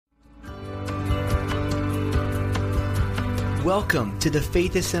Welcome to the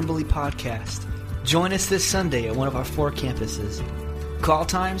Faith Assembly Podcast. Join us this Sunday at one of our 4 campuses. Call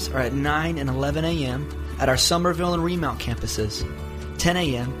times are at 9 and 11 a.m. at our Somerville and Remount campuses, 10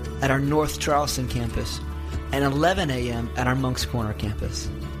 a.m. at our North Charleston campus, and 11 a.m. at our Moncks Corner campus.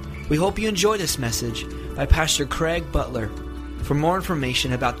 We hope you enjoy this message by Pastor Craig Butler. For more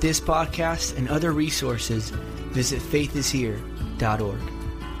information about this podcast and other resources, visit faithishere.org.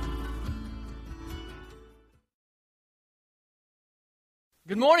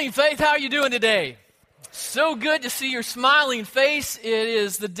 Good morning, Faith. How are you doing today? So good to see your smiling face. It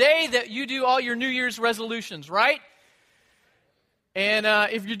is the day that you do all your New Year's resolutions, right? And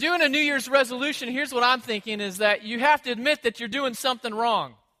if you're doing a New Year's resolution, here's what I'm thinking is that you have to admit that you're doing something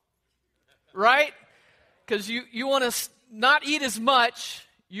wrong, right? Because you want to not eat as much.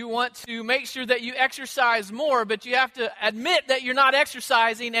 You want to make sure that you exercise more, but you have to admit that you're not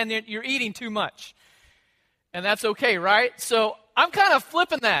exercising and that you're eating too much. And that's okay, right? So I'm kind of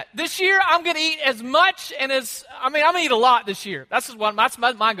flipping that. This year, I'm going to eat as much and I'm going to eat a lot this year. That's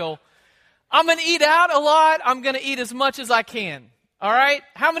my goal. I'm going to eat out a lot. I'm going to eat as much as I can. All right?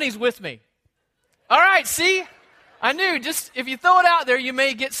 How many's with me? All right, see? I knew just if you throw it out there, you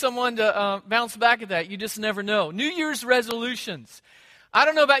may get someone to bounce back at that. You just never know. New Year's resolutions. I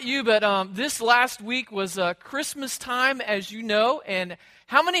don't know about you, but this last week was Christmas time, as you know. And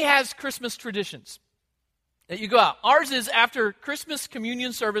how many has Christmas traditions? That you go out. Ours is after Christmas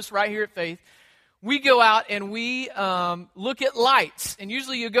communion service right here at Faith. We go out and we look at lights. And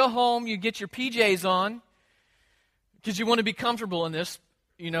usually you go home, you get your PJs on because you want to be comfortable in this.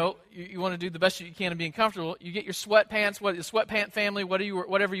 You know, you want to do the best you can in being comfortable. You get your sweatpants, the sweatpant family,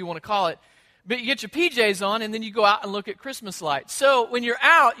 whatever you want to call it. But you get your PJs on and then you go out and look at Christmas lights. So when you're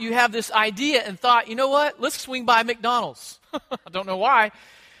out, you have this idea and thought, you know what? Let's swing by McDonald's. I don't know why.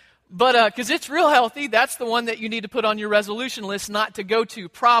 But because it's real healthy, that's the one that you need to put on your resolution list not to go to,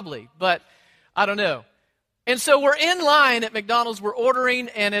 probably. But I don't know. And so we're in line at McDonald's. We're ordering,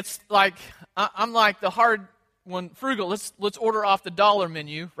 and it's like, I'm like the hard one, frugal. Let's order off the dollar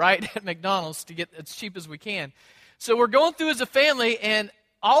menu, right, at McDonald's to get as cheap as we can. So we're going through as a family, and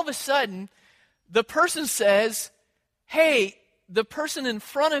all of a sudden, the person says, hey, the person in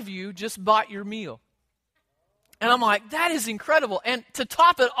front of you just bought your meal. And I'm like, that is incredible. And to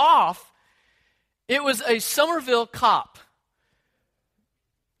top it off, it was a Somerville cop.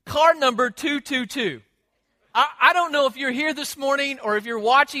 Car number 222. I don't know if you're here this morning or if you're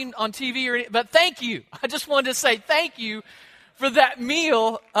watching on TV or anything, but thank you. I just wanted to say thank you for that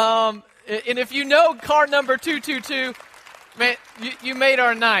meal. And if you know car number 222, man, you made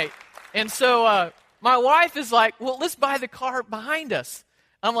our night. And so my wife is like, well, let's buy the car behind us.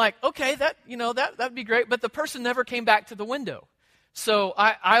 I'm like, okay, that'd be great, but the person never came back to the window. So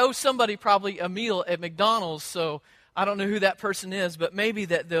I owe somebody probably a meal at McDonald's, so I don't know who that person is, but maybe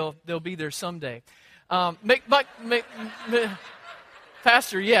that they'll be there someday.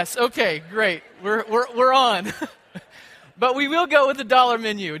 Pastor, yes, okay, great, we're on. But we will go with the dollar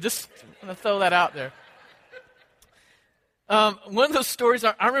menu. Just want to throw that out there. One of those stories,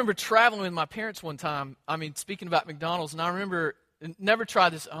 I remember traveling with my parents one time. Speaking about McDonald's, and I remember. Never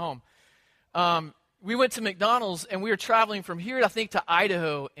tried this at home. We went to McDonald's, and we were traveling from here, I think, to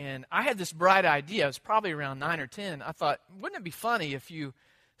Idaho, and I had this bright idea. It was probably around 9 or 10. I thought, wouldn't it be funny if you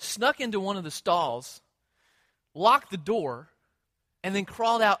snuck into one of the stalls, locked the door, and then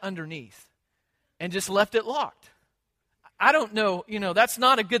crawled out underneath and just left it locked? I don't know. That's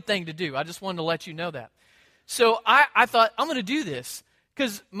not a good thing to do. I just wanted to let you know that. So I thought, I'm going to do this.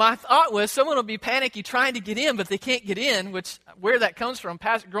 Because my thought was someone will be panicky trying to get in, but they can't get in, which where that comes from,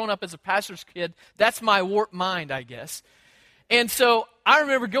 growing up as a pastor's kid, that's my warped mind, I guess. And so I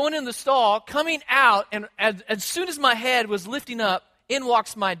remember going in the stall, coming out, and as soon as my head was lifting up, in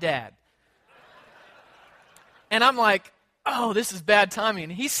walks my dad. And I'm like, oh, this is bad timing.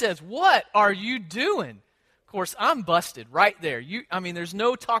 And he says, what are you doing? Of course, I'm busted right there. There's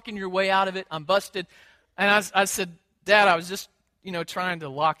no talking your way out of it. I'm busted. And I said, Dad, I was just trying to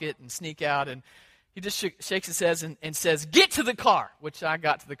lock it and sneak out. And he just shakes his head and says, get to the car, which I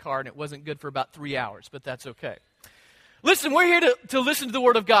got to the car, and it wasn't good for about 3 hours, but that's okay. Listen, we're here to listen to the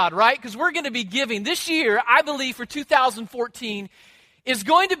Word of God, right? Because we're going to be giving. This year, I believe for 2014, is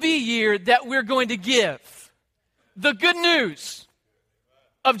going to be a year that we're going to give the good news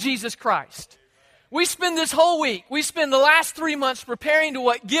of Jesus Christ. We spend this whole week, we spend the last 3 months preparing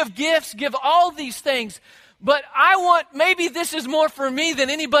to give gifts, give all these things. But maybe this is more for me than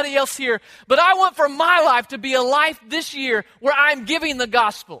anybody else here, but I want for my life to be a life this year where I'm giving the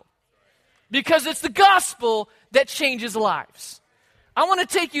gospel. Because it's the gospel that changes lives. I want to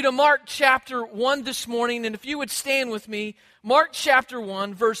take you to Mark chapter 1 this morning, and if you would stand with me, Mark chapter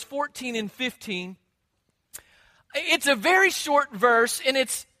 1, verse 14 and 15. It's a very short verse, and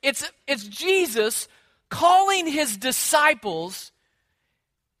it's Jesus calling his disciples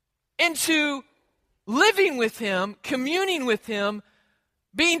into living with him, communing with him,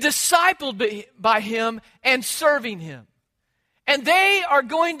 being discipled by him, and serving him. And they are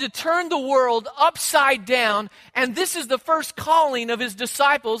going to turn the world upside down, and this is the first calling of his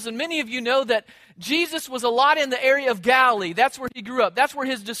disciples. And many of you know that Jesus was a lot in the area of Galilee. That's where he grew up. That's where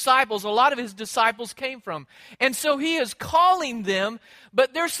his disciples, a lot of his disciples came from. And so he is calling them,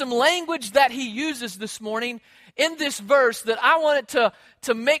 but there's some language that he uses this morning in this verse that I wanted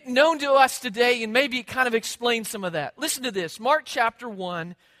to make known to us today and maybe kind of explain some of that. Listen to this, Mark chapter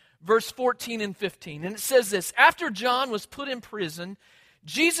 1, verse 14 and 15. And it says this: After John was put in prison,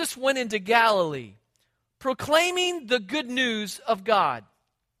 Jesus went into Galilee, proclaiming the good news of God.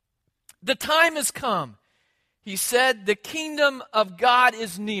 The time has come, he said, the kingdom of God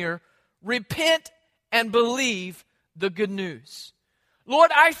is near. Repent and believe the good news.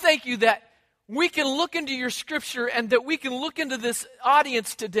 Lord, I thank you that we can look into your scripture and that we can look into this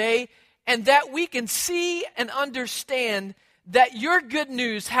audience today and that we can see and understand that your good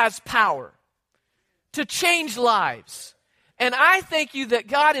news has power to change lives. And I thank you that,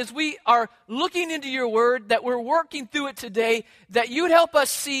 God, as we are looking into your word, that we're working through it today, that you would help us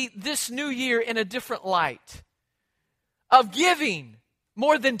see this new year in a different light. Of giving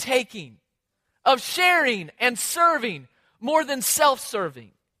more than taking. Of sharing and serving more than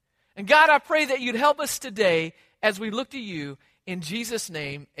self-serving. And God, I pray that you'd help us today as we look to you. In Jesus'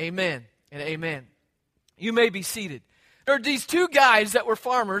 name, amen and amen. You may be seated. There are these two guys that were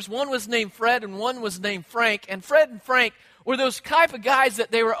farmers. One was named Fred and one was named Frank. And Fred and Frank were those type of guys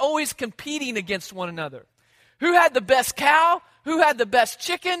that they were always competing against one another. Who had the best cow? Who had the best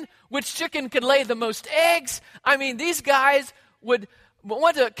chicken? Which chicken could lay the most eggs? I mean, these guys would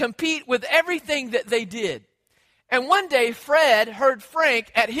want to compete with everything that they did. And one day, Fred heard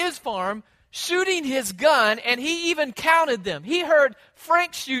Frank at his farm shooting his gun, and he even counted them. He heard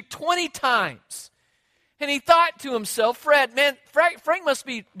Frank shoot 20 times. And he thought to himself, Frank must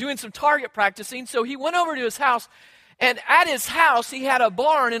be doing some target practicing. So he went over to his house, and at his house, he had a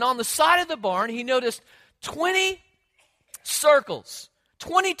barn, and on the side of the barn, he noticed 20 circles,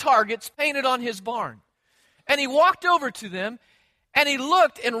 20 targets painted on his barn. And he walked over to them, and he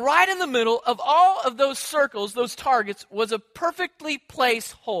looked, and right in the middle of all of those circles, those targets, was a perfectly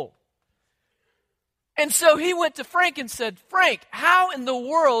placed hole. And so he went to Frank and said, Frank, how in the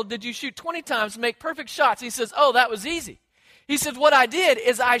world did you shoot 20 times and make perfect shots? He says, oh, that was easy. He said, what I did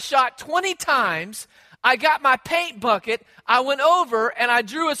is I shot 20 times, I got my paint bucket, I went over and I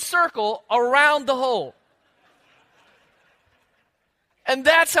drew a circle around the hole. And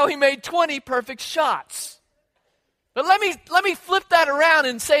that's how he made 20 perfect shots. But let me flip that around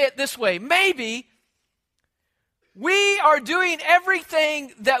and say it this way. Maybe we are doing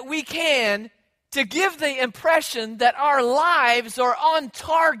everything that we can to give the impression that our lives are on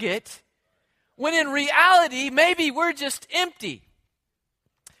target, when in reality, maybe we're just empty.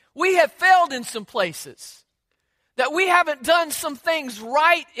 We have failed in some places, that we haven't done some things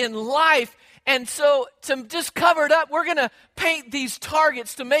right in life, and so to just cover it up, we're going to paint these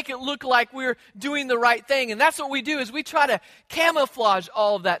targets to make it look like we're doing the right thing. And that's what we do, is we try to camouflage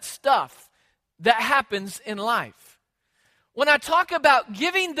all of that stuff that happens in life. When I talk about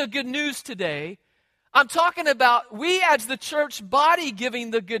giving the good news today, I'm talking about we as the church body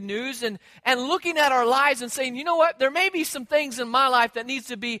giving the good news and looking at our lives and saying, you know what, there may be some things in my life that needs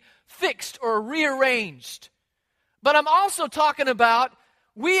to be fixed or rearranged. But I'm also talking about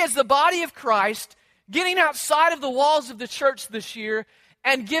we as the body of Christ getting outside of the walls of the church this year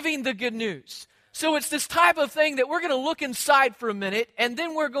and giving the good news. So it's this type of thing that we're going to look inside for a minute, and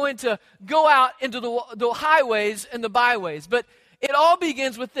then we're going to go out into the highways and the byways. But it all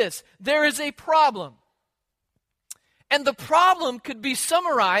begins with this. There is a problem. And the problem could be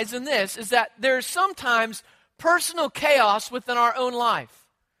summarized in this, is that there's sometimes personal chaos within our own life.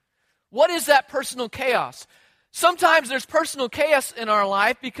 What is that personal chaos? Sometimes there's personal chaos in our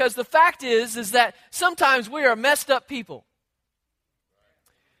life because the fact is that sometimes we are messed up people.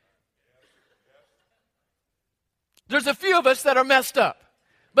 There's a few of us that are messed up.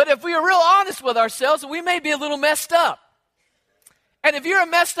 But if we are real honest with ourselves, we may be a little messed up. And if you're a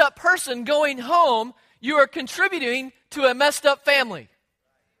messed up person going home, you are contributing to a messed up family.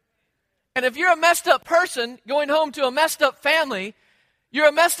 And if you're a messed up person going home to a messed up family, you're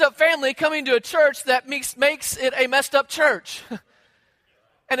a messed up family coming to a church that makes it a messed up church.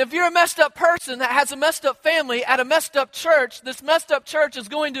 And if you're a messed up person that has a messed up family at a messed up church, this messed up church is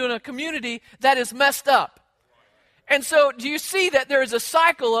going to a community that is messed up. And so do you see that there is a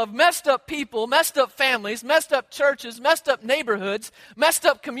cycle of messed up people, messed up families, messed up churches, messed up neighborhoods, messed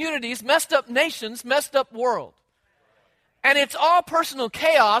up communities, messed up nations, messed up world? And it's all personal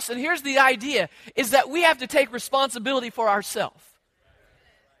chaos. And here's the idea, is that we have to take responsibility for ourselves.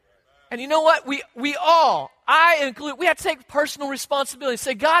 And you know what? We all, I include, we have to take personal responsibility.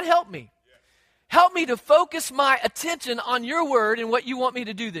 Say, God, help me. Help me to focus my attention on your word and what you want me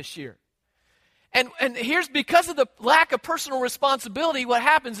to do this year. And here's, because of the lack of personal responsibility, what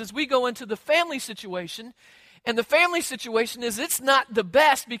happens is we go into the family situation. And the family situation is, it's not the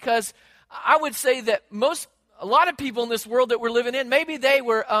best, because I would say that a lot of people in this world that we're living in, maybe they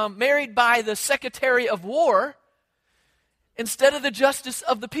were married by the Secretary of War instead of the Justice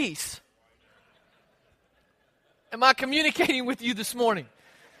of the Peace. Am I communicating with you this morning?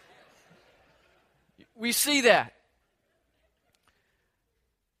 We see that.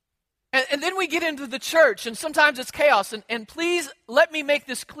 And then we get into the church, and sometimes it's chaos. And please let me make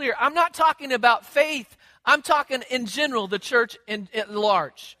this clear. I'm not talking about faith. I'm talking in general, the church at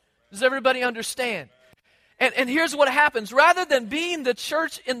large. Does everybody understand? And here's what happens. Rather than being the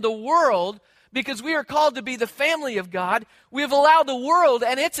church in the world, because we are called to be the family of God, we have allowed the world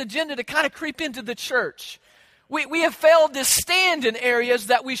and its agenda to kind of creep into the church. We have failed to stand in areas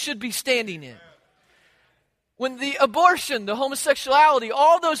that we should be standing in. When the abortion, the homosexuality,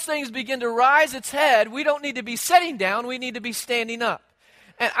 all those things begin to rise its head, we don't need to be sitting down, we need to be standing up.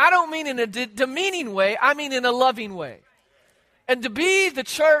 And I don't mean in a demeaning way, I mean in a loving way. And to be the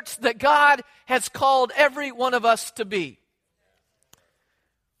church that God has called every one of us to be.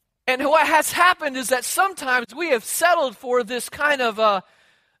 And what has happened is that sometimes we have settled for this kind of a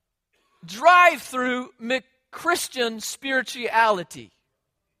drive-through Christian spirituality.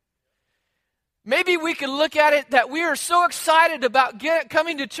 Maybe we could look at it that we are so excited about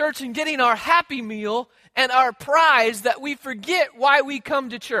coming to church and getting our happy meal and our prize that we forget why we come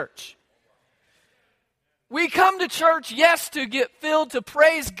to church. We come to church, yes, to get filled, to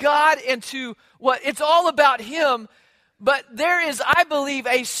praise God, and to it's all about Him. But there is, I believe,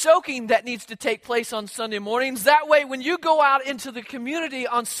 a soaking that needs to take place on Sunday mornings. That way, when you go out into the community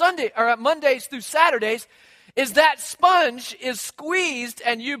on Sunday or Mondays through Saturdays, is that sponge is squeezed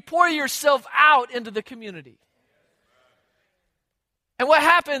and you pour yourself out into the community. And what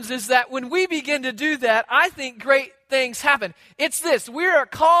happens is that when we begin to do that, I think great things happen. It's this: we are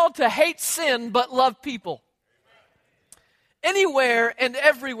called to hate sin but love people. Anywhere and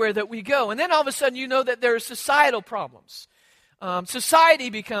everywhere that we go. And then all of a sudden you know that there are societal problems.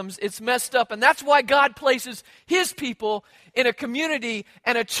 Society it's messed up, and that's why God places His people in a community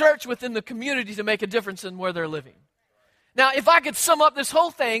and a church within the community to make a difference in where they're living. Now, if I could sum up this whole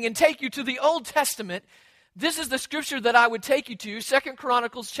thing and take you to the Old Testament, this is the scripture that I would take you to, 2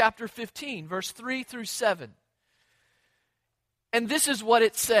 Chronicles chapter 15, verse 3 through 7. And this is what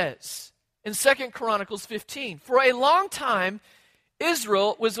it says in 2 Chronicles 15. For a long time,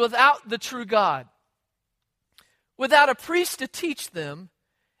 Israel was without the true God, without a priest to teach them,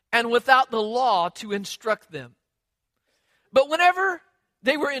 and without the law to instruct them. But whenever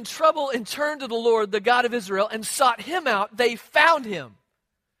they were in trouble and turned to the Lord, the God of Israel, and sought Him out, they found Him.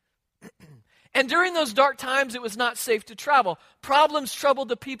 And during those dark times, it was not safe to travel. Problems troubled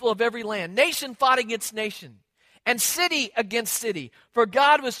the people of every land. Nation fought against nation, and city against city. For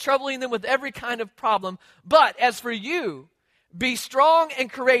God was troubling them with every kind of problem. But as for you, be strong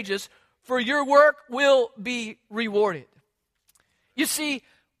and courageous, for your work will be rewarded. You see,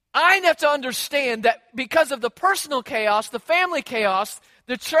 I have to understand that because of the personal chaos, the family chaos,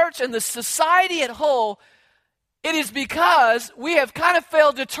 the church and the society at whole, it is because we have kind of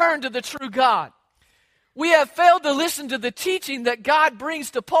failed to turn to the true God. We have failed to listen to the teaching that God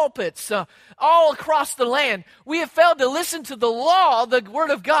brings to pulpits all across the land. We have failed to listen to the law, the Word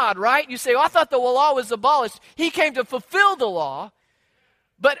of God, right? You say, I thought the law was abolished. He came to fulfill the law.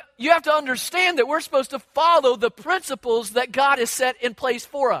 But you have to understand that we're supposed to follow the principles that God has set in place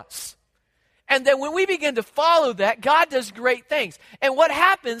for us. And then when we begin to follow that, God does great things. And what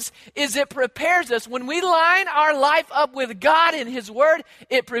happens is it prepares us. When we line our life up with God and His Word,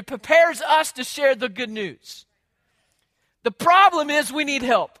 it prepares us to share the good news. The problem is we need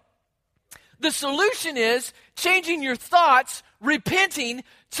help. The solution is changing your thoughts, repenting,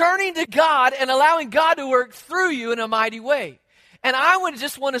 turning to God, and allowing God to work through you in a mighty way. And I would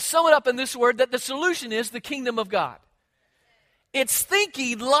just want to sum it up in this word, that the solution is the kingdom of God. It's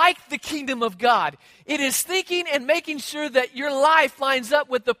thinking like the kingdom of God. It is thinking and making sure that your life lines up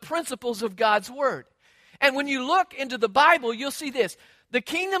with the principles of God's word. And when you look into the Bible, you'll see this. The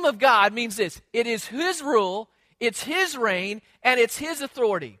kingdom of God means this. It is His rule, it's His reign, and it's His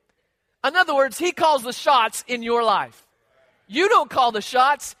authority. In other words, He calls the shots in your life. You don't call the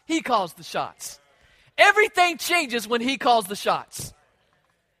shots, He calls the shots. Everything changes when He calls the shots,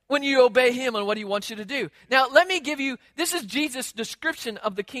 when you obey Him and what He wants you to do. Now, let me give you, this is Jesus' description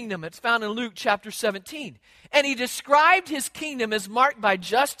of the kingdom. It's found in Luke chapter 17. And He described His kingdom as marked by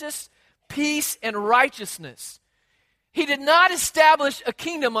justice, peace, and righteousness. He did not establish a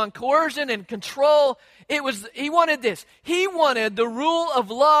kingdom on coercion and control. He wanted this. He wanted the rule of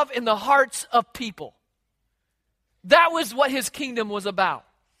love in the hearts of people. That was what His kingdom was about.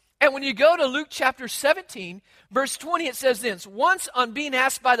 And when you go to Luke chapter 17, verse 20, it says this, once on being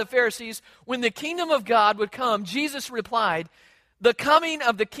asked by the Pharisees when the kingdom of God would come, Jesus replied, the coming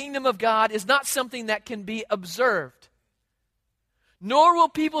of the kingdom of God is not something that can be observed. Nor will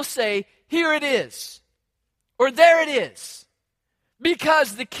people say, here it is, or there it is,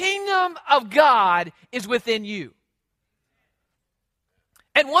 because the kingdom of God is within you.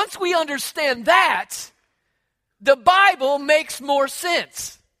 And once we understand that, the Bible makes more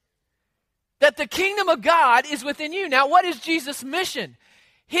sense. That the kingdom of God is within you. Now, what is Jesus' mission?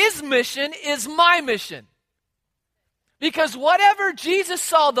 His mission is my mission. Because whatever Jesus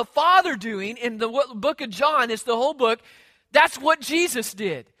saw the Father doing in the book of John, it's the whole book, that's what Jesus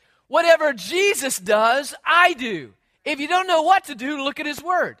did. Whatever Jesus does, I do. If you don't know what to do, look at His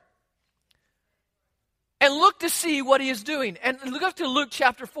Word. And look to see what He is doing. And look up to Luke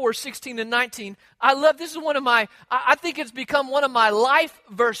chapter 4, 16 and 19. I love, this is one of my, I think it's become one of my life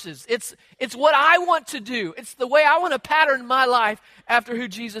verses. It's what I want to do. It's the way I want to pattern my life after who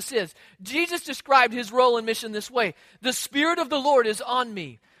Jesus is. Jesus described His role and mission this way. The Spirit of the Lord is on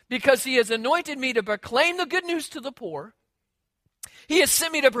me because He has anointed me to proclaim the good news to the poor. He has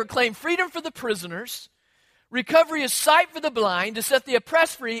sent me to proclaim freedom for the prisoners, recovery of sight for the blind, to set the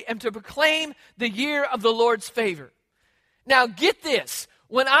oppressed free, and to proclaim the year of the Lord's favor. Now get this.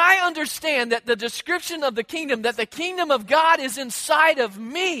 When I understand that the description of the kingdom, that the kingdom of God is inside of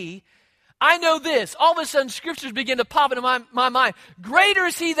me, I know this. All of a sudden scriptures begin to pop into my mind. Greater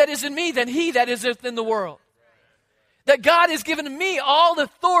is He that is in me than he that is within the world. That God has given me all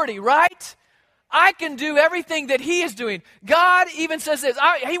authority, right? I can do everything that He is doing. God even says this.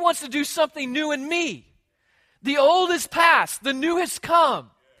 He wants to do something new in me. The old is past, the new has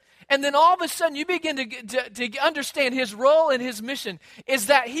come. And then all of a sudden you begin to understand His role and His mission is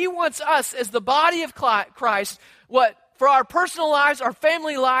that He wants us as the body of Christ, for our personal lives, our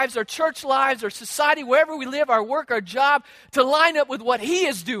family lives, our church lives, our society, wherever we live, our work, our job, to line up with what He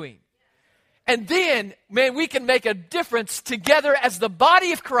is doing. And then, man, we can make a difference together as the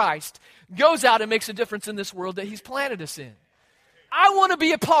body of Christ goes out and makes a difference in this world that He's planted us in. I want to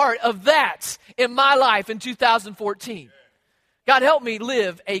be a part of that in my life in 2014. God, help me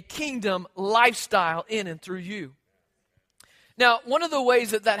live a kingdom lifestyle in and through You. Now, one of the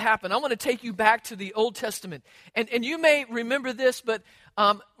ways that happened, I want to take you back to the Old Testament. And you may remember this, but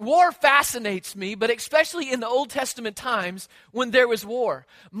war fascinates me, but especially in the Old Testament times when there was war.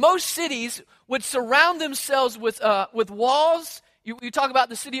 Most cities would surround themselves with walls. You talk about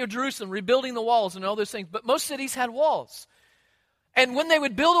the city of Jerusalem, rebuilding the walls and all those things, but most cities had walls. And when they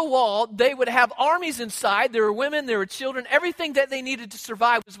would build a wall, they would have armies inside. There were women, there were children. Everything that they needed to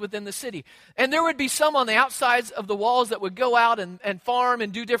survive was within the city. And there would be some on the outsides of the walls that would go out and farm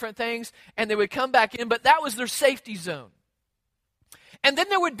and do different things, and they would come back in, but that was their safety zone. And then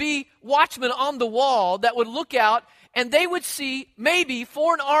there would be watchmen on the wall that would look out, and they would see maybe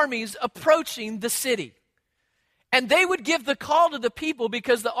foreign armies approaching the city. And they would give the call to the people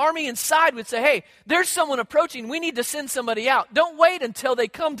because the army inside would say, hey, there's someone approaching. We need to send somebody out. Don't wait until they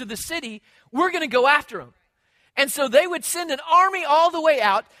come to the city. We're going to go after them. And so they would send an army all the way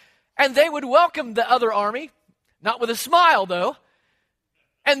out, and they would welcome the other army, not with a smile though,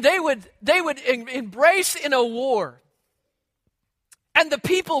 and they would embrace in a war. And the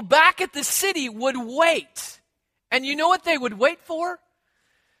people back at the city would wait. And you know what they would wait for?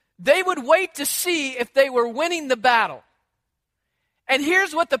 They would wait to see if they were winning the battle. And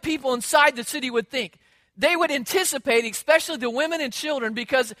here's what the people inside the city would think. They would anticipate, especially the women and children,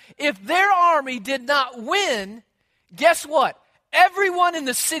 because if their army did not win, guess what? Everyone in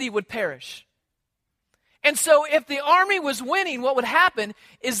the city would perish. And so if the army was winning, what would happen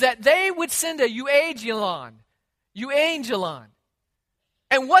is that they would send a euangelon.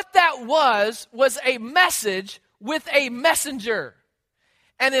 And what that was a message with a messenger.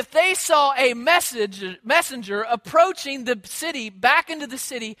 And if they saw a messenger approaching the city, back into the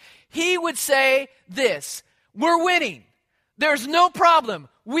city, he would say this: we're winning. There's no problem.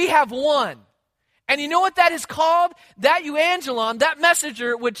 We have won. And you know what that is called? That euangelon, that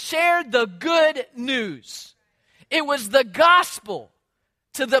messenger, would share the good news. It was the gospel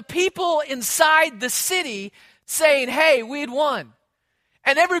to the people inside the city saying, hey, we'd won.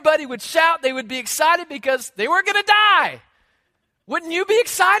 And everybody would shout. They would be excited because they weren't going to die. Wouldn't you be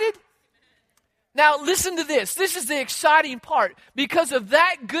excited? Now, listen to this. This is the exciting part. Because of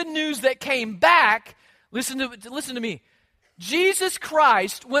that good news that came back, listen to me. Jesus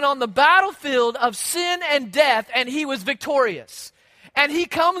Christ went on the battlefield of sin and death, and he was victorious. And he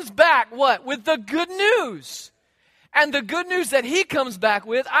comes back, what? With the good news. And the good news that he comes back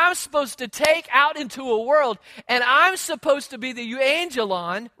with, I'm supposed to take out into a world, and I'm supposed to be the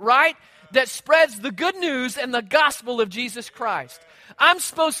euangelon, right, that spreads the good news and the gospel of Jesus Christ. I'm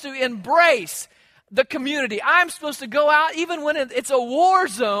supposed to embrace the community. I'm supposed to go out even when it's a war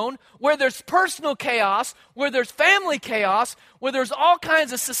zone where there's personal chaos, where there's family chaos, where there's all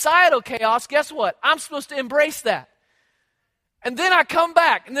kinds of societal chaos. Guess what? I'm supposed to embrace that. And then I come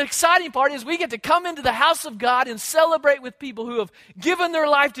back, and the exciting part is we get to come into the house of God and celebrate with people who have given their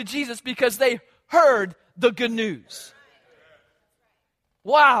life to Jesus because they heard the good news.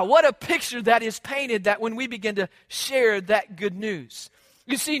 Wow, what a picture that is painted that when we begin to share that good news.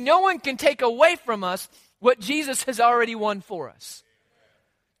 You see, no one can take away from us what Jesus has already won for us.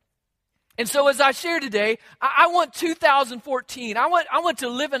 And so as I share today, I want 2014, I want to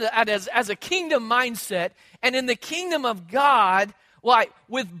live as a kingdom mindset and in the kingdom of God, like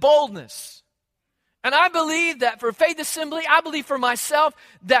with boldness. And I believe that for Faith Assembly, I believe for myself,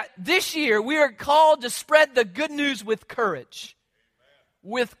 that this year we are called to spread the good news with courage.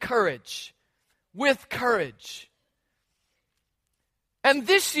 With courage. With courage. And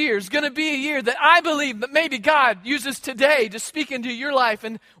this year is going to be a year that I believe that maybe God uses today to speak into your life.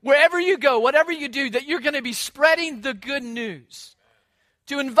 And wherever you go, whatever you do, that you're going to be spreading the good news.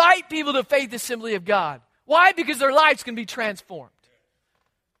 To invite people to Faith Assembly of God. Why? Because their lives can be transformed.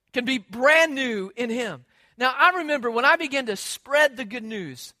 Can be brand new in Him. Now, I remember when I began to spread the good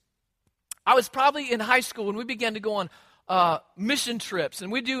news, I was probably in high school when we began to go on mission trips.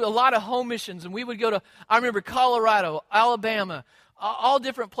 And we do a lot of home missions. And we would go to, I remember Colorado, Alabama, all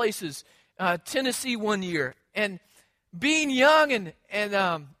different places, Tennessee one year. And being young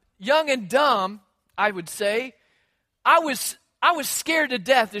and dumb, I would say, I was scared to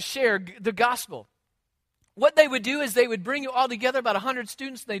death to share the gospel. What they would do is they would bring you all together, about 100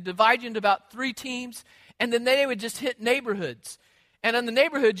 students. They'd divide you into about 3 teams, and then they would just hit neighborhoods. And in the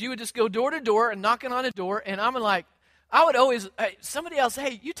neighborhoods, you would just go door to door and knocking on a door. And I'm like, I would always, somebody else,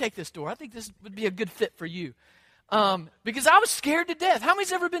 hey, you take this door. I think this would be a good fit for you. Because I was scared to death. How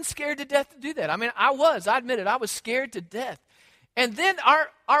many's ever been scared to death to do that? I mean, I admit it, I was scared to death. And then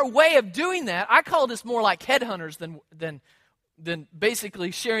our way of doing that, I call this more like headhunters than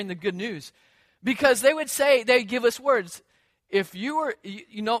basically sharing the good news. Because they'd give us words. If you were,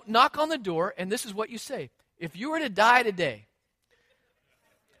 knock on the door, and this is what you say. If you were to die today,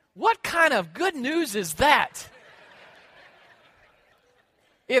 what kind of good news is that?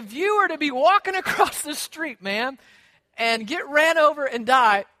 If you were to be walking across the street, man, and get ran over and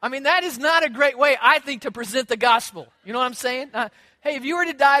die, I mean, that is not a great way, I think, to present the gospel. You know what I'm saying? Hey, if you were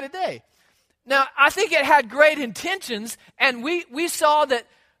to die today. Now, I think it had great intentions, and we saw that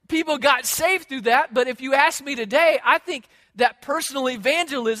people got saved through that, but if you ask me today, I think that personal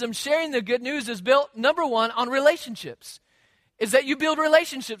evangelism, sharing the good news, is built, number one, on relationships. Is that you build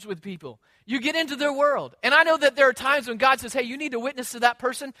relationships with people. You get into their world. And I know that there are times when God says, hey, you need to witness to that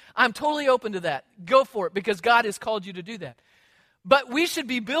person. I'm totally open to that. Go for it, because God has called you to do that. But we should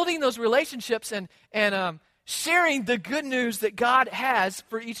be building those relationships and sharing the good news that God has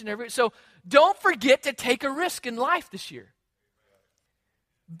for each and every. So don't forget to take a risk in life this year.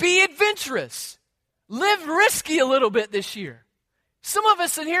 Be adventurous. Live risky a little bit this year. Some of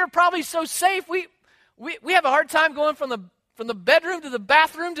us in here are probably so safe. We have a hard time going from the bedroom to the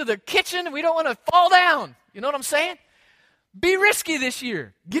bathroom to the kitchen, and we don't want to fall down. You know what I'm saying? Be risky this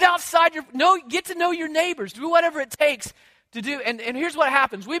year. Get outside get to know your neighbors. Do whatever it takes to do. And here's what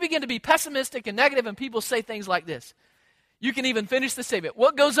happens. We begin to be pessimistic and negative, and people say things like this. You can even finish the statement.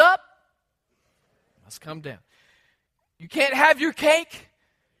 What goes up must come down. You can't have your cake.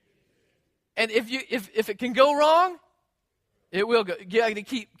 And if it can go wrong, it will go. You got to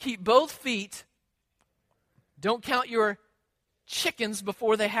keep both feet. Don't count your chickens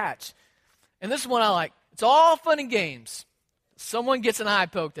before they hatch. And this is one I like. It's all fun and games. Someone gets an eye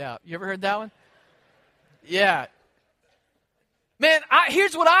poked out. You ever heard that one? Yeah. Man,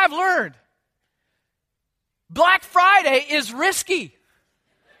 here's what I've learned. Black Friday is risky.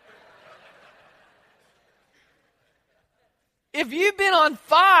 If you've been on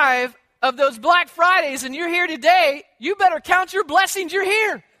 5 of those Black Fridays and you're here today, you better count your blessings you're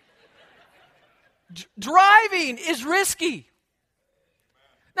here. Driving is risky.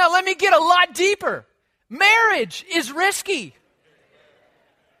 Now let me get a lot deeper. Marriage is risky.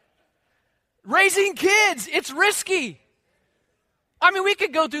 Raising kids, it's risky. I mean, we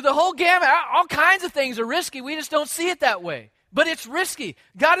could go through the whole gamut. All kinds of things are risky. We just don't see it that way. But it's risky.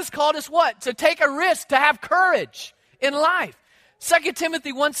 God has called us what? To take a risk, to have courage in life. 2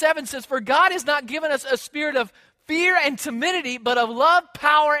 Timothy 1:7 says, "For God has not given us a spirit of fear and timidity, but of love,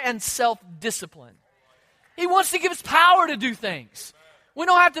 power, and self-discipline." He wants to give us power to do things. We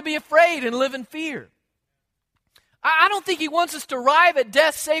don't have to be afraid and live in fear. I don't think he wants us to arrive at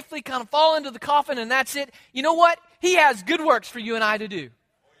death safely, kind of fall into the coffin, and that's it. You know what? He has good works for you and I to do.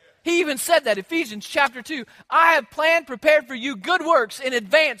 He even said that, Ephesians chapter 2. I have planned, prepared for you good works in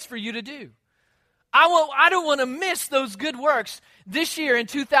advance for you to do. I don't want to miss those good works this year in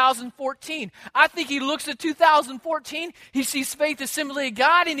 2014. I think he looks at 2014, he sees Faith Assembly of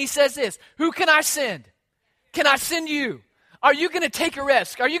God, and he says this, who can I send? Can I send you? Are you going to take a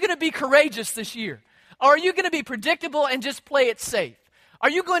risk? Are you going to be courageous this year? Or are you going to be predictable and just play it safe? Are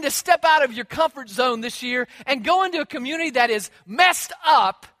you going to step out of your comfort zone this year and go into a community that is messed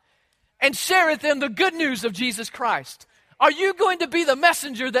up and share with them the good news of Jesus Christ? Are you going to be the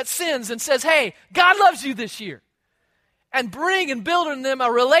messenger that sends and says, hey, God loves you this year? And bring and build in them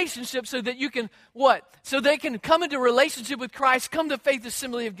a relationship so that you can, what? So they can come into a relationship with Christ, come to Faith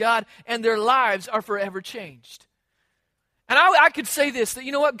Assembly of God, and their lives are forever changed. And I could say this, that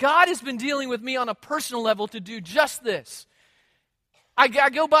you know what? God has been dealing with me on a personal level to do just this. I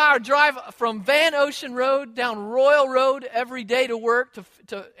go by or drive from Van Ocean Road down Royal Road every day to work,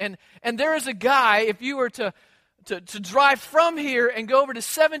 and there is a guy, if you were to drive from here and go over to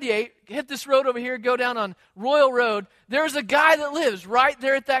 78, hit this road over here, go down on Royal Road, there's a guy that lives right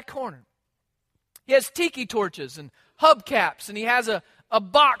there at that corner. He has tiki torches and hubcaps, and he has a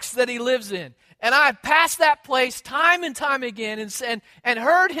box that he lives in. And I passed that place time and time again and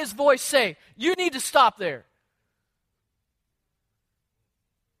heard his voice say, you need to stop there.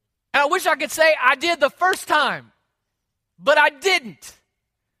 And I wish I could say I did the first time, but I didn't.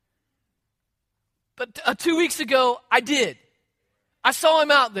 But 2 weeks ago, I did. I saw him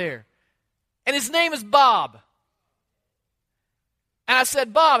out there, and his name is Bob. And I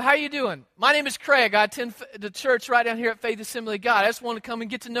said, Bob, how are you doing? My name is Craig. I attend the church right down here at Faith Assembly of God. I just want to come and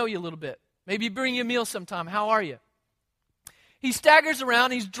get to know you a little bit. Maybe bring you a meal sometime. How are you? He staggers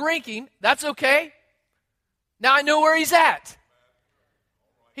around. He's drinking. That's okay. Now I know where he's at.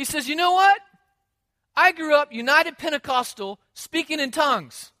 He says, you know what? I grew up United Pentecostal, speaking in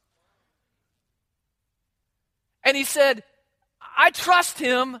tongues. And he said, I trust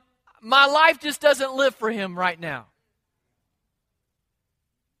him. My life just doesn't live for him right now.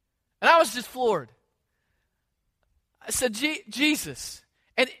 And I was just floored. I said, Jesus.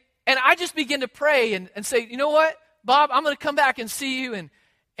 And I just began to pray and say, you know what, Bob, I'm going to come back and see you.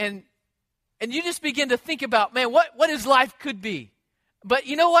 And you just begin to think about, man, what his life could be. But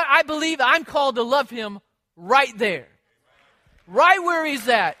you know what? I believe I'm called to love him right there. Right where he's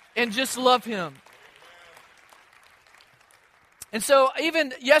at, and just love him. And so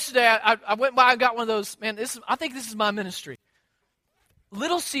even yesterday, I went by and got one of those, man, I think this is my ministry.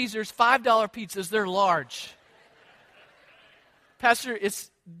 Little Caesars $5 pizzas, they're large. Pastor,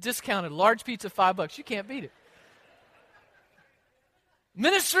 it's discounted. Large pizza, $5. You can't beat it.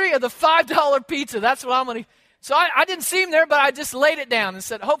 Ministry of the $5 pizza. That's what I'm going to. So I didn't see him there, but I just laid it down and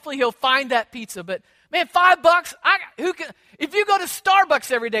said, hopefully he'll find that pizza. But man, $5. If you go to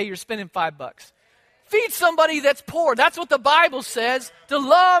Starbucks every day, you're spending $5. Feed somebody that's poor. That's what the Bible says. To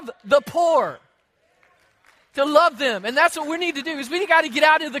love the poor. To love them. And that's what we need to do, is we got to get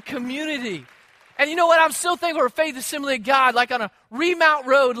out into the community. And you know what? I'm so thankful for Faith Assembly of God, like on a Remount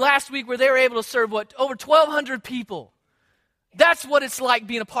Road last week where they were able to serve, over 1,200 people. That's what it's like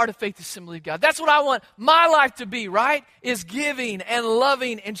being a part of Faith Assembly of God. That's what I want my life to be, right? Is giving and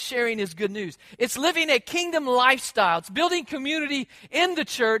loving and sharing his good news. It's living a kingdom lifestyle. It's building community in the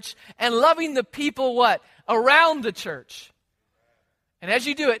church and loving the people, what? Around the church. And as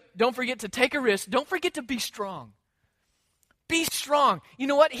you do it, don't forget to take a risk. Don't forget to be strong. Be strong. You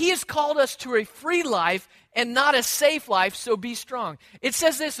know what? He has called us to a free life and not a safe life, so be strong. It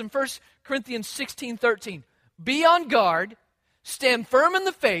says this in 1 Corinthians 16:13. Be on guard, stand firm in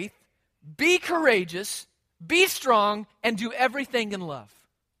the faith, be courageous, be strong, and do everything in love.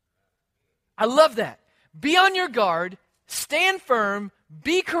 I love that. Be on your guard, stand firm,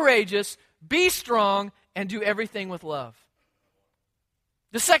 be courageous, be strong, and do everything with love.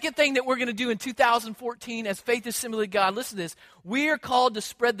 The second thing that we're going to do in 2014 as Faith Assembly of God, listen to this. We are called to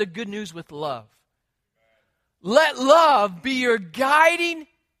spread the good news with love. Let love be your guiding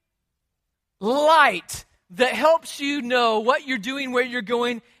light that helps you know what you're doing, where you're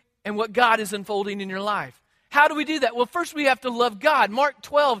going, and what God is unfolding in your life. How do we do that? Well, first we have to love God. Mark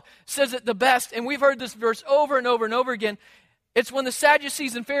 12 says it the best, and we've heard this verse over and over and over again. It's when the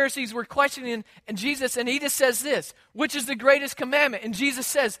Sadducees and Pharisees were questioning and Jesus, and he just says this, which is the greatest commandment? And Jesus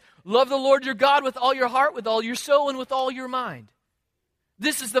says, love the Lord your God with all your heart, with all your soul, and with all your mind.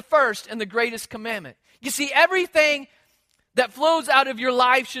 This is the first and the greatest commandment. You see, everything that flows out of your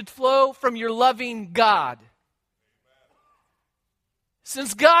life should flow from your loving God.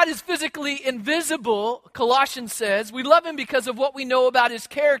 Since God is physically invisible, Colossians says, we love him because of what we know about his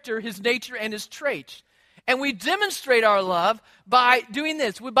character, his nature, and his traits. And we demonstrate our love by doing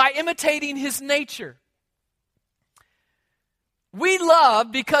this, by imitating his nature. We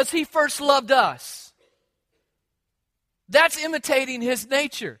love because he first loved us. That's imitating his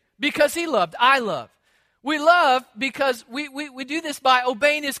nature. Because he loved, I love. We love because we do this by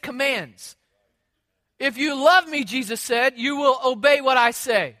obeying his commands. If you love me, Jesus said, you will obey what I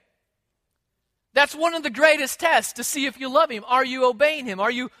say. That's one of the greatest tests to see if you love him. Are you obeying him?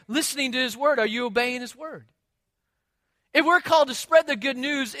 Are you listening to his word? Are you obeying his word? If we're called to spread the good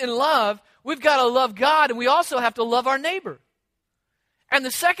news in love, we've got to love God, and we also have to love our neighbor. And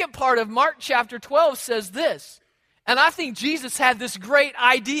the second part of Mark chapter 12 says this, and I think Jesus had this great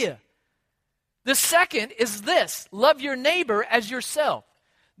idea. The second is this, love your neighbor as yourself.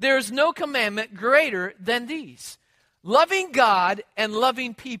 There is no commandment greater than these, loving God and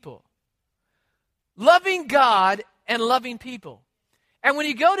loving people. Loving God and loving people. And when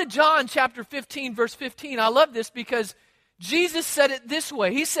you go to John chapter 15, verse 15, I love this because Jesus said it this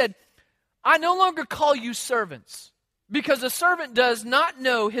way. He said, I no longer call you servants because a servant does not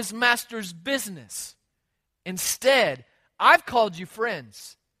know his master's business. Instead, I've called you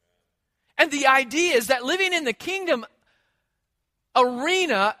friends. And the idea is that living in the kingdom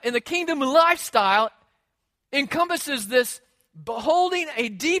arena, in the kingdom lifestyle, encompasses this holding a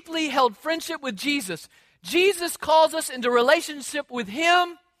deeply held friendship with Jesus. Jesus calls us into relationship with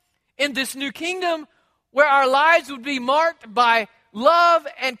him in this new kingdom where our lives would be marked by love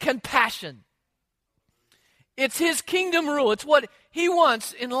and compassion. It's his kingdom rule. It's what he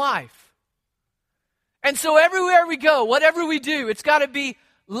wants in life. And so everywhere we go, whatever we do, it's got to be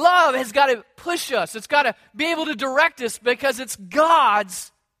love has got to push us. It's got to be able to direct us because it's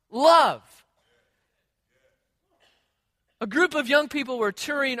God's love. A group of young people were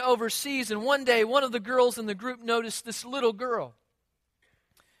touring overseas, and one day one of the girls in the group noticed this little girl.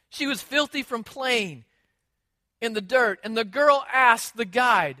 She was filthy from playing in the dirt, and the girl asked the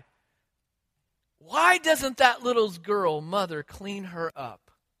guide, why doesn't that little girl mother clean her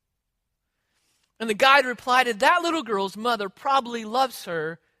up? And the guide replied, that little girl's mother probably loves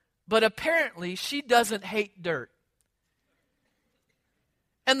her, but apparently she doesn't hate dirt.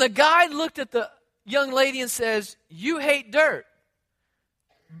 And the guide looked at the young lady and says, you hate dirt,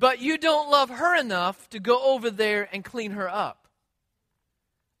 but you don't love her enough to go over there and clean her up.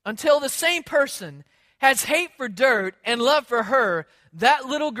 Until the same person has hate for dirt and love for her, that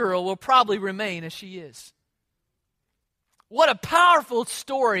little girl will probably remain as she is. What a powerful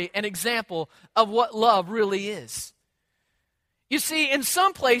story and example of what love really is. You see, in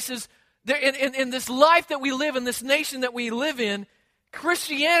some places, in this life that we live in, this nation that we live in,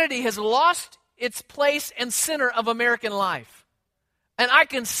 Christianity has lost its place and center of American life. And I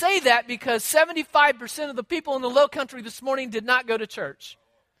can say that because 75% of the people in the Low Country this morning did not go to church.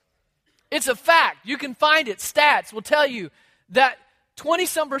 It's a fact. You can find it. Stats will tell you that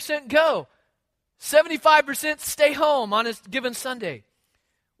 20-some% go. 75% stay home on a given Sunday.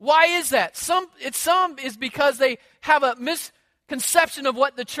 Why is that? Some is because they have a misconception of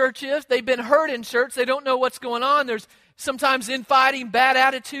what the church is. They've been hurt in church. They don't know what's going on. There's sometimes infighting, bad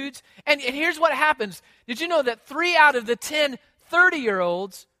attitudes. And here's what happens. Did you know that 3 out of the 10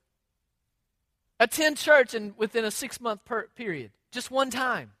 30-year-olds attend church within a 6-month period? Just one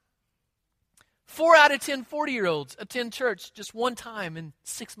time. 4 out of 10 40-year-olds attend church just one time in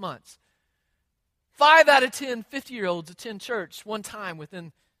 6 months. 5 out of 10 50-year-olds attend church one time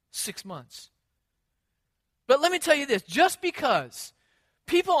within 6 months. But let me tell you this, just because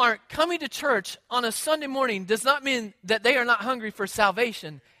people aren't coming to church on a Sunday morning does not mean that they are not hungry for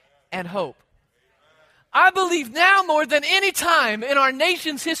salvation and hope. I believe now more than any time in our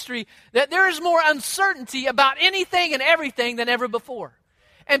nation's history that there is more uncertainty about anything and everything than ever before.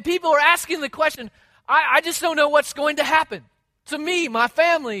 And people are asking the question, I just don't know what's going to happen. to me, my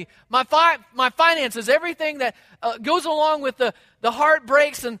family, my finances, everything that goes along with the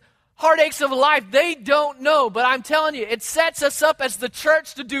heartbreaks and heartaches of life, they don't know. But I'm telling you, it sets us up as the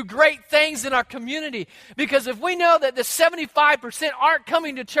church to do great things in our community. Because if we know that the 75% aren't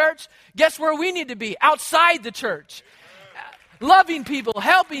coming to church, guess where we need to be? Outside the church. Loving people,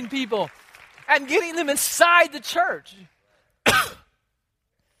 helping people, and getting them inside the church.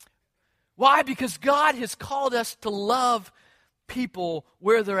 Why? Because God has called us to love people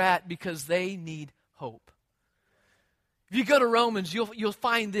where they're at because they need hope. If you go to Romans, you'll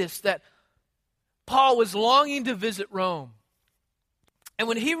find this, that Paul was longing to visit Rome. And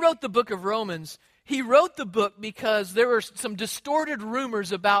when he wrote the book of Romans, he wrote the book because there were some distorted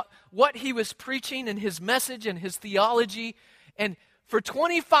rumors about what he was preaching and his message and his theology. And for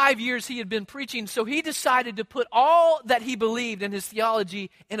 25 years he had been preaching, so he decided to put all that he believed in his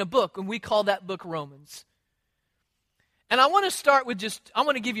theology in a book, and we call that book Romans. And I want to start with I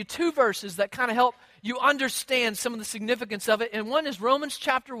want to give you two verses that kind of help you understand some of the significance of it. And one is Romans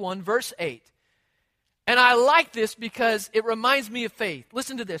chapter 1, verse 8. And I like this because it reminds me of faith.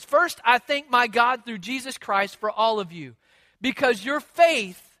 Listen to this. First, I thank my God through Jesus Christ for all of you, because your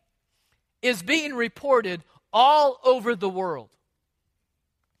faith is being reported all over the world.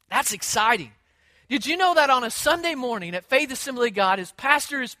 That's exciting. Did you know that on a Sunday morning at Faith Assembly of God, as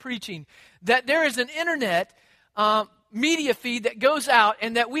pastor is preaching, that there is an internet media feed that goes out,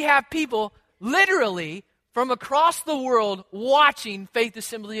 and that we have people literally from across the world watching Faith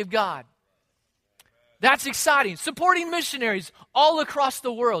Assembly of God? That's exciting. Supporting missionaries all across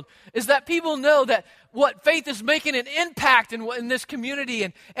the world is that people know that what faith is making an impact in this community,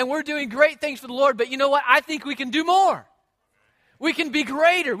 and we're doing great things for the Lord. But you know what? I think we can do more. We can be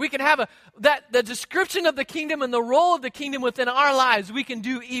greater. We can have the description of the kingdom and the role of the kingdom within our lives. We can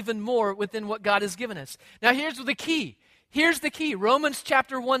do even more within what God has given us. Now here's the key. Here's the key. Romans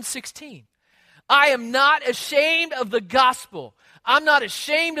chapter 1:16. I am not ashamed of the gospel. I'm not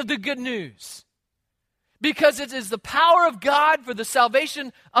ashamed of the good news, because it is the power of God for the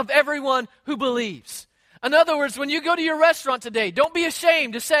salvation of everyone who believes. In other words, when you go to your restaurant today, don't be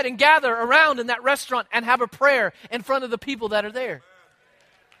ashamed to sit and gather around in that restaurant and have a prayer in front of the people that are there.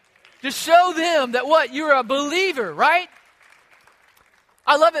 To show them that what? You're a believer, right?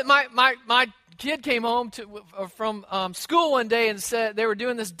 I love it. My kid came home from school one day and said they were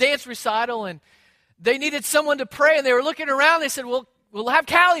doing this dance recital, and they needed someone to pray, and they were looking around. They said, well, we'll have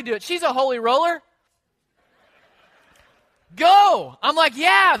Callie do it. She's a holy roller. Go. I'm like,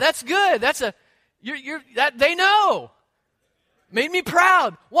 yeah, that's good. That they know. Made me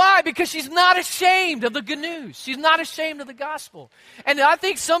proud. Why? Because she's not ashamed of the good news. She's not ashamed of the gospel. And I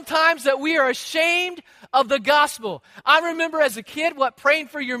think sometimes that we are ashamed of the gospel. I remember as a kid, praying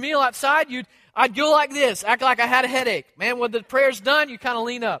for your meal outside, I'd go like this, act like I had a headache. Man, when the prayer's done, you kind of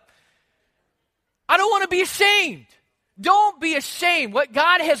lean up. I don't want to be ashamed. Don't be ashamed. What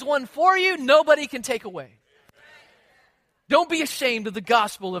God has won for you, nobody can take away. Don't be ashamed of the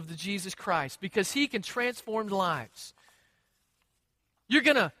gospel of the Jesus Christ, because he can transform lives. You're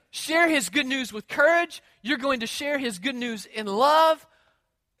going to share his good news with courage. You're going to share his good news in love.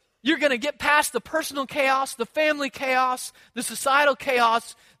 You're going to get past the personal chaos, the family chaos, the societal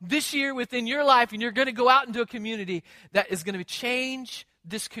chaos this year within your life, and you're going to go out into a community that is going to change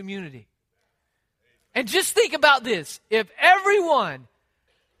this community. And just think about this. If everyone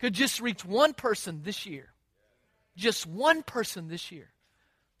could just reach one person this year, just one person this year,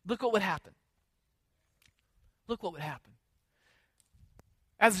 look what would happen. Look what would happen.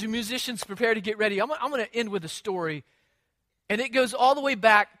 As the musicians prepare to get ready, I'm going to end with a story. And it goes all the way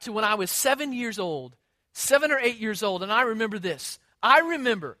back to when I was 7 or 8 years old. And I remember this. I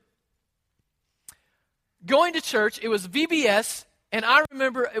remember going to church. It was VBS. And I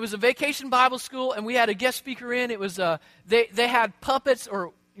remember it was a vacation Bible school. And we had a guest speaker in. It was they had puppets,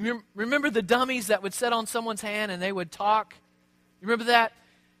 or remember the dummies that would sit on someone's hand and they would talk? You remember that?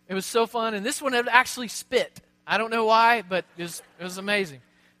 It was so fun. And this one would actually spit. I don't know why, but it was amazing.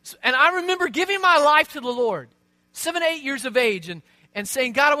 And I remember giving my life to the Lord, 7 or 8 years of age, and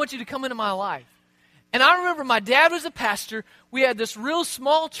saying, God, I want you to come into my life. And I remember my dad was a pastor. We had this real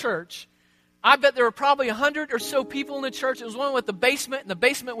small church. I bet there were probably 100 or so people in the church. It was one with the basement, and the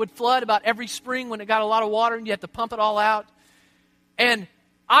basement would flood about every spring when it got a lot of water, and you had to pump it all out. And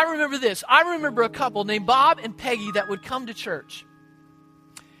I remember this. I remember a couple named Bob and Peggy that would come to church.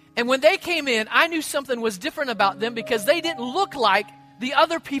 And when they came in, I knew something was different about them because they didn't look like the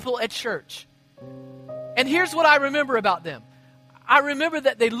other people at church. And here's what I remember about them. I remember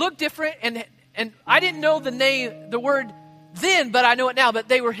that they looked different, and I didn't know the word then, but I know it now, but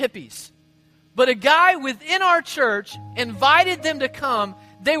they were hippies. But a guy within our church invited them to come.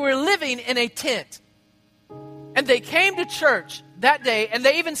 They were living in a tent. And they came to church that day, and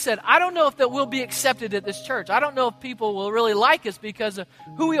they even said, I don't know if that we'll be accepted at this church. I don't know if people will really like us because of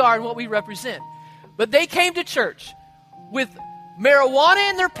who we are and what we represent. But they came to church with marijuana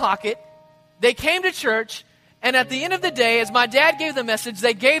in their pocket. They came to church, and at the end of the day, as my dad gave the message,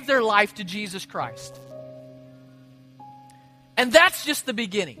 they gave their life to Jesus Christ. And that's just the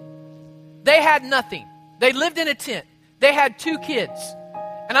beginning. They had nothing. They lived in a tent. They had 2 kids.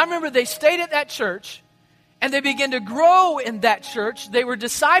 And I remember they stayed at that church, and they began to grow in that church. They were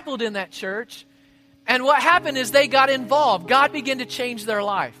discipled in that church. And what happened is they got involved. God began to change their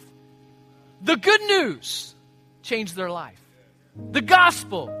life. The good news changed their life. The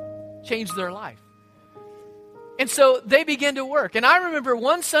gospel changed their life. And so they began to work. And I remember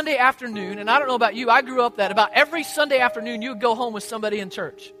one Sunday afternoon, and I don't know about you, I grew up that about every Sunday afternoon you would go home with somebody in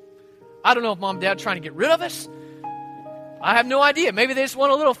church. I don't know if mom and dad are trying to get rid of us. I have no idea. Maybe they just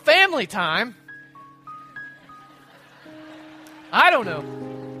want a little family time. I don't know.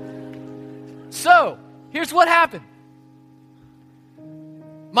 So, here's what happened.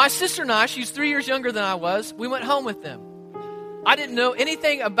 My sister and I, she's 3 years younger than I was, we went home with them. I didn't know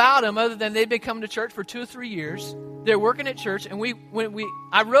anything about them other than they'd been coming to church for 2 or 3 years. They're working at church, and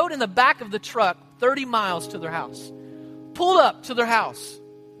I rode in the back of the truck 30 miles to their house. Pulled up to their house.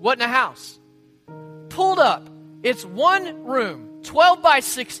 Wasn't a house. Pulled up. It's one room, 12 by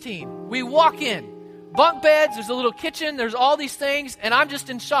 16. We walk in. Bunk beds, there's a little kitchen, there's all these things, and I'm just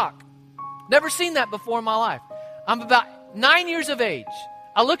in shock. Never seen that before in my life. I'm about 9 years of age.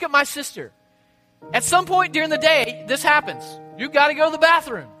 I look at my sister. At some point during the day, this happens. You've got to go to the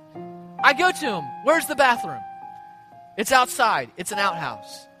bathroom. I go to him. Where's the bathroom? It's outside. It's an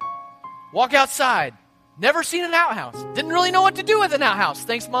outhouse. Walk outside. Never seen an outhouse. Didn't really know what to do with an outhouse.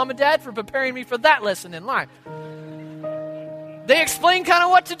 Thanks, Mom and Dad, for preparing me for that lesson in life. They explained kind of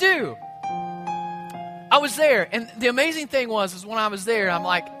what to do. I was there, and the amazing thing was when I was there, I'm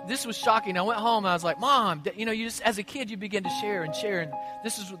like, this was shocking. I went home, and I was like, Mom, you just as a kid, you begin to share, and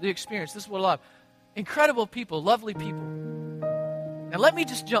this is the experience. This is what I love. Incredible people, lovely people. Now, let me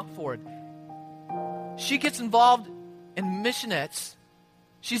just jump forward. She gets involved in missionettes.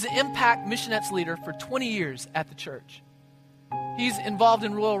 She's an impact missionettes leader for 20 years at the church. He's involved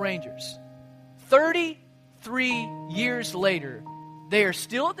in Royal Rangers. 33 years later, they are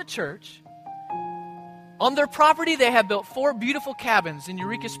still at the church. On their property, they have built 4 beautiful cabins in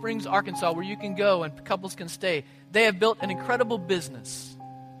Eureka Springs, Arkansas, where you can go and couples can stay. They have built an incredible business.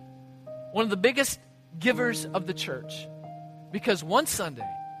 One of the biggest givers of the church. Because one Sunday,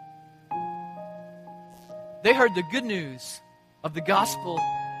 they heard the good news of the gospel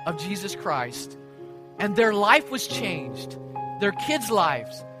of Jesus Christ, and their life was changed. Their kids'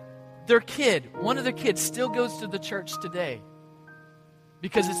 lives. One of their kids still goes to the church today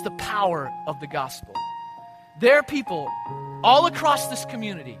because it's the power of the gospel. There are people all across this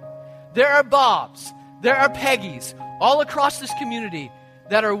community. There are Bobs, there are Peggies all across this community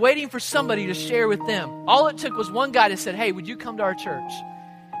that are waiting for somebody to share with them. All it took was one guy that said, hey, would you come to our church?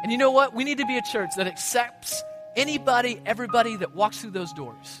 And you know what? We need to be a church that accepts anybody, everybody that walks through those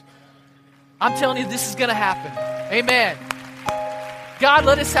doors. I'm telling you, this is going to happen. Amen. God,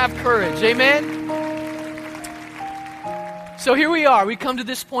 let us have courage. Amen. So here we are. We come to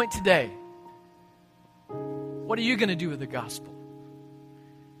this point today. What are you going to do with the gospel?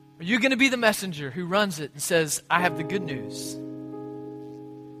 Are you going to be the messenger who runs it and says, I have the good news?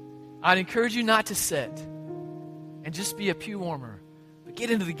 I'd encourage you not to sit and just be a pew warmer, but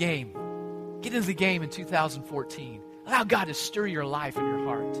get into the game. Get into the game in 2014. Allow God to stir your life and your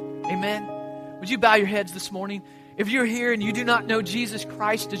heart. Amen? Would you bow your heads this morning? If you're here and you do not know Jesus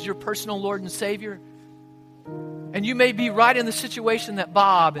Christ as your personal Lord and Savior, and you may be right in the situation that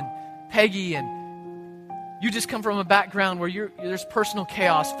Bob and Peggy and you just come from a background where there's personal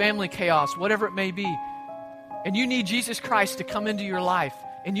chaos, family chaos, whatever it may be, and you need Jesus Christ to come into your life,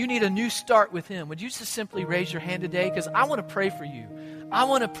 and you need a new start with Him, would you just simply raise your hand today? Because I want to pray for you. I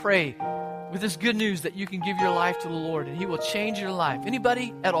want to pray with this good news that you can give your life to the Lord, and He will change your life.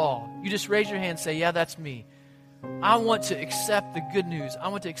 Anybody at all? You just raise your hand and say, yeah, that's me. I want to accept the good news. I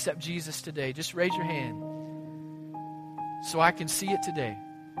want to accept Jesus today. Just raise your hand so I can see it today.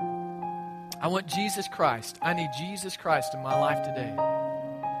 I want Jesus Christ. I need Jesus Christ in my life today.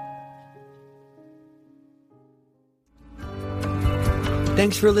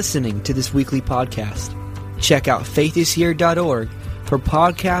 Thanks for listening to this weekly podcast. Check out faithishere.org for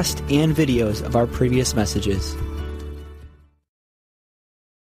podcasts and videos of our previous messages.